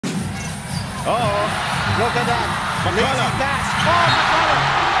Uh-oh. Look at that. McCullough. Lazy pass. Oh, McCullough.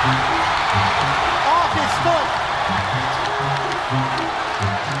 Off his foot.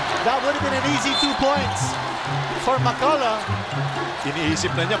 That would have been an easy 2 points for McCullough. Iniisip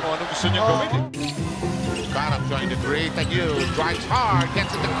na niya kung anong gusto niyang gawin eh. Karam trying to create a new, drives hard,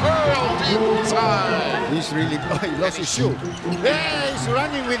 gets in the curl inside. He's really, he lost his shoe. Yeah, he's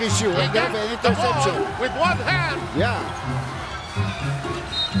running with his shoe. He And then got an the ball interception. with one hand. Yeah,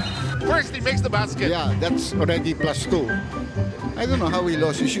 First, he makes the basket. yeah, that's already +2. I don't know how he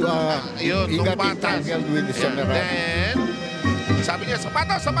lost his shoe. Yun, He nung got patas. entangled with the And Samarang. then, sabi niya,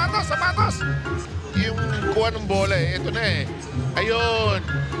 sapatos, sapatos, sapatos. Yung kuha ng bola eh, ito na eh. Ayun,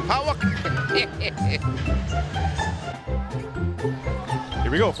 hawak.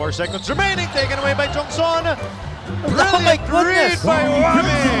 Here we go, 4 seconds remaining, taken away by Jongson. Oh my goodness! Read by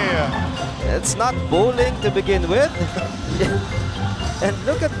Wami. It's not bowling to begin with. And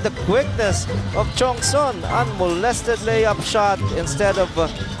look at the quickness of Chongson. Unmolested layup shot instead of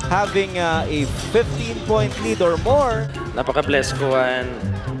having a 15-point lead or more. Napaka-bless ko and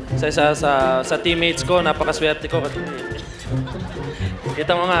sa teammates ko, napakaswerte ko.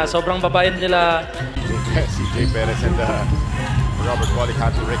 Kita mo nga, sobrang babait nila. CJ Perez and Robert Pollock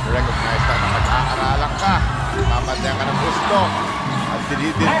had to recognize that mag-aaralan ka. Mamataya ka ng gusto. At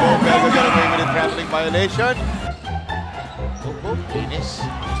dinidin po, pero got away with a traveling violation. Oh, Dennis.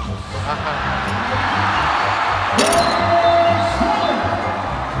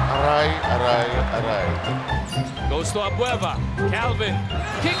 Aray. Goes to Abueva. Calvin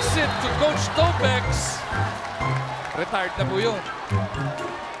kicks it to Coach Topex. Retired na po yun.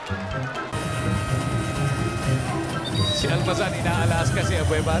 Si Almazan inaalas kasi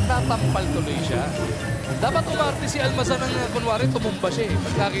Abueva. Tatampal tuloy siya. Dapat umarte si Almazan ng kunwari tumumba siya eh.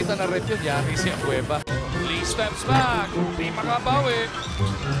 Pagkakita na red yun, yari si Abueva. Lee steps back. Di makabawi.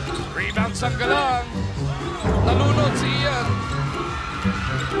 Rebound Sanggalang. Nalunod si Ian.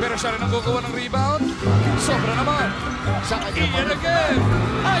 Pero siya rin ang kukuha ng rebound. Sobra naman. Ian again.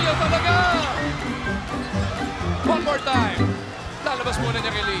 Ayaw talaga. One more time. Lalabas muna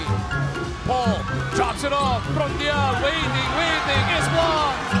niya kay Lee. Paul drops it off. Prondial waiting. Is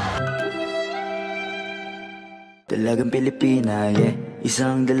blocked. Dalagang Pilipina, yeah.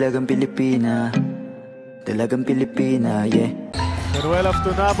 Isang dalagang Pilipina. Dalagang Pilipina, yeah. Manuel off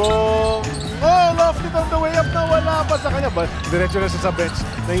to Nabong. Oh, lofted on the way up na wala pa sa kanya. Diretso na siya sa bench.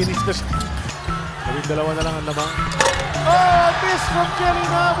 Nainis na siya. Gawing dalawa na lang ang lamang. Oh, miss from Kelly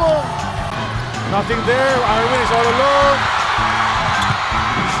Nabong. Nothing there. Arwin is all alone.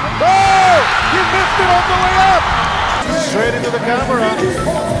 Oh! He missed it on the way up. Straight into the camera.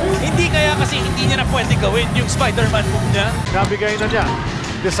 Hindi kaya kasi hindi niya na pwede gawin yung Spider-Man move niya. Nabigay na niya.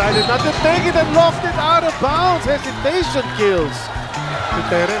 Decided not to take it and lofted out of bounds. Hesitation kills. Si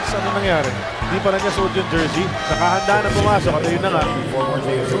Terence, ano nangyari? Hindi pala niya suot yung jersey. Nakahanda na pumasok at ayun na nga.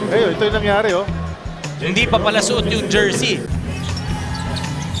 Ayun, ito yung nangyari oh. Hindi pa pala suot yung jersey.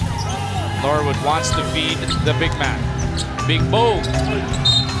 Norwood wants to feed the big man. Big Bo.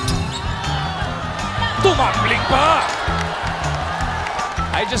 Tumambling pa!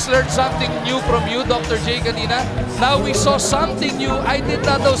 I just learned something new from you, Dr. J, kanina. Now we saw something new. I did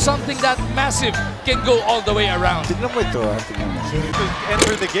not know something that massive can go all the way around. Tignan mo ito, tignan mo. To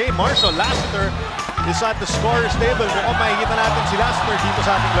enter the game, Marshall Lassiter is at the scorer's table. Mukhang makikita natin si Lassiter dito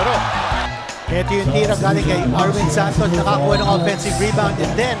sa ating laro. Ito yung tira galing kay Arwin Santos. Nakakuha ng offensive rebound.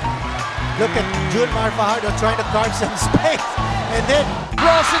 And then, look at Junmar Fajardo trying to carve some space. And then,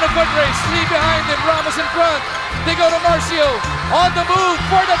 Ross in a foot race. Lee behind him. Ramos in front. They go to Marcio. On the move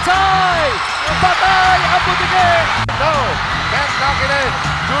for the tie. Patay ang Butige. No, can't knock it in.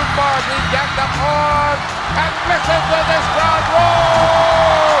 Junmar being jacked up on. And listen to this crowd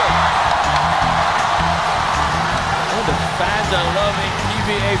roar. Oh, the fans are loving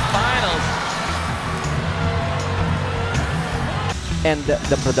PBA Finals. And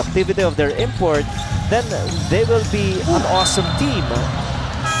the productivity of their import, then they will be an awesome team.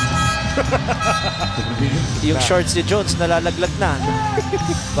 Yung shorts ni Jones nalalaglag na.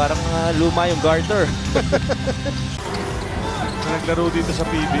 Parang luma yung garter. Naglaro dito sa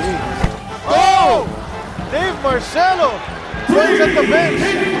PBA. Oh! Dave Marcelo plays at the bench.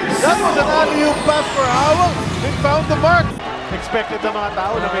 That was an alley-oop pass for Howell. They found the mark. Expected ng mga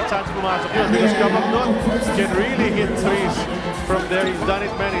tao na may chance pumasok yun. Because Kamag nun can really hit threes from there. He's done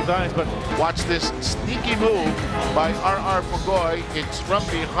it many times. But Watch this sneaky move by R.R. Pugoy. It's from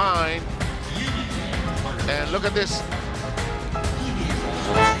behind. And look at this.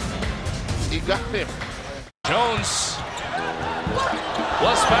 He got him. Jones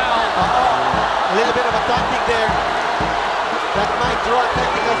was fouled. a little bit of a taunting there. That might draw a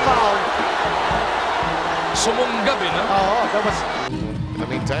technical foul. sumunggab eh, no? Oo, that was... In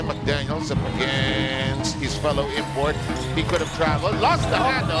the meantime, McDaniels up against his fellow import. He could have traveled, lost the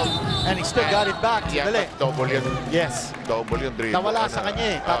handle. And he still got it back. Yeah, Dali. double yun. Yes. Double yung dribble. Nawala sa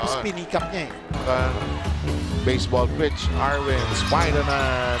kanya eh. Tapos pinikap niya eh. Baseball pitch. Arwin,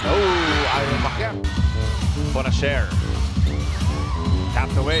 Spider-Man. Oh, ayaw makyat. Bonashare.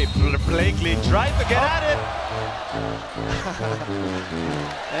 Tapped away. Blakely tried to get at it.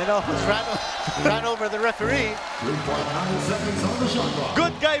 And almost ran over the referee.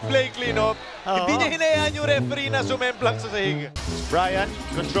 Good guy Blakely, no? Hindi niya hinayaan yung referee na sumemplang sa sahig. Brian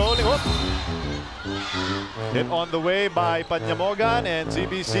controlling. Hook. Hit on the way by Panyamogan and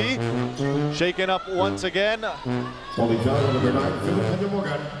CBC. Shaken up once again.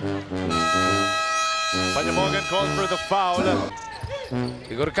 Panyamogan called for the foul.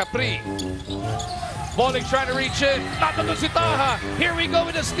 Igor Capri. Bowling trying to reach in. Natandun si Taha. Here we go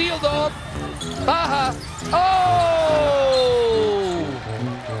with a steal, though. Taha. Oh!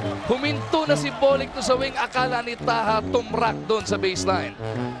 Huminto na si Bowling to sa wing. Akala ni Taha tumrak doon sa baseline.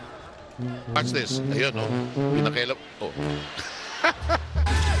 Watch this. Ayun, no? Pinakilap. Oh.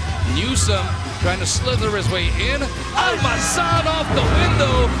 Newsom trying to slither his way in. Almazan off the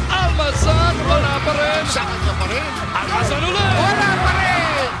window. Almazan, wala pa rin. Saan ka pa rin? Almazan ulit. Wala pa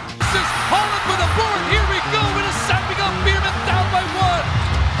rin! This is Holland with a board. Here we go. It is stepping up. Beerman down by one.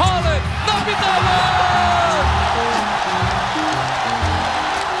 Holland, napitawan!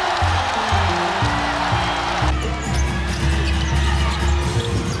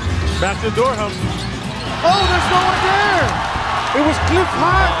 Back to Durham. Oh, there's no one there! It was Cliff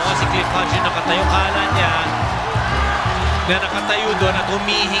Hodge! Oo, si Cliff Hodge yung nakatayo. Kala niya na nakatayo doon at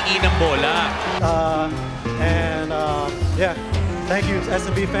humihingi ng bola. Yeah, thank you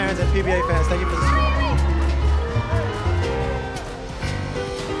SMB fans and PBA fans. Thank you for this.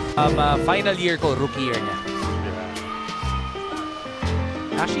 Final year ko, rookie year niya.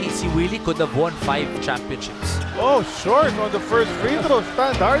 Actually, si Willie could have won 5 championships. Oh, short on the first free throw.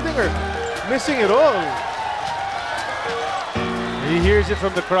 Stan Dardinger missing it all. He hears it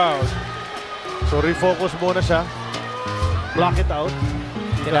from the crowd. So refocus muna siya. Block it out.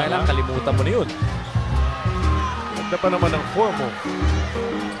 Kailangan kalimutan mo na yun. Ganda pa naman ang form mo.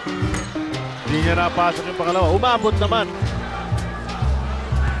 Hindi niya napasok yung pangalawa. Umabot naman.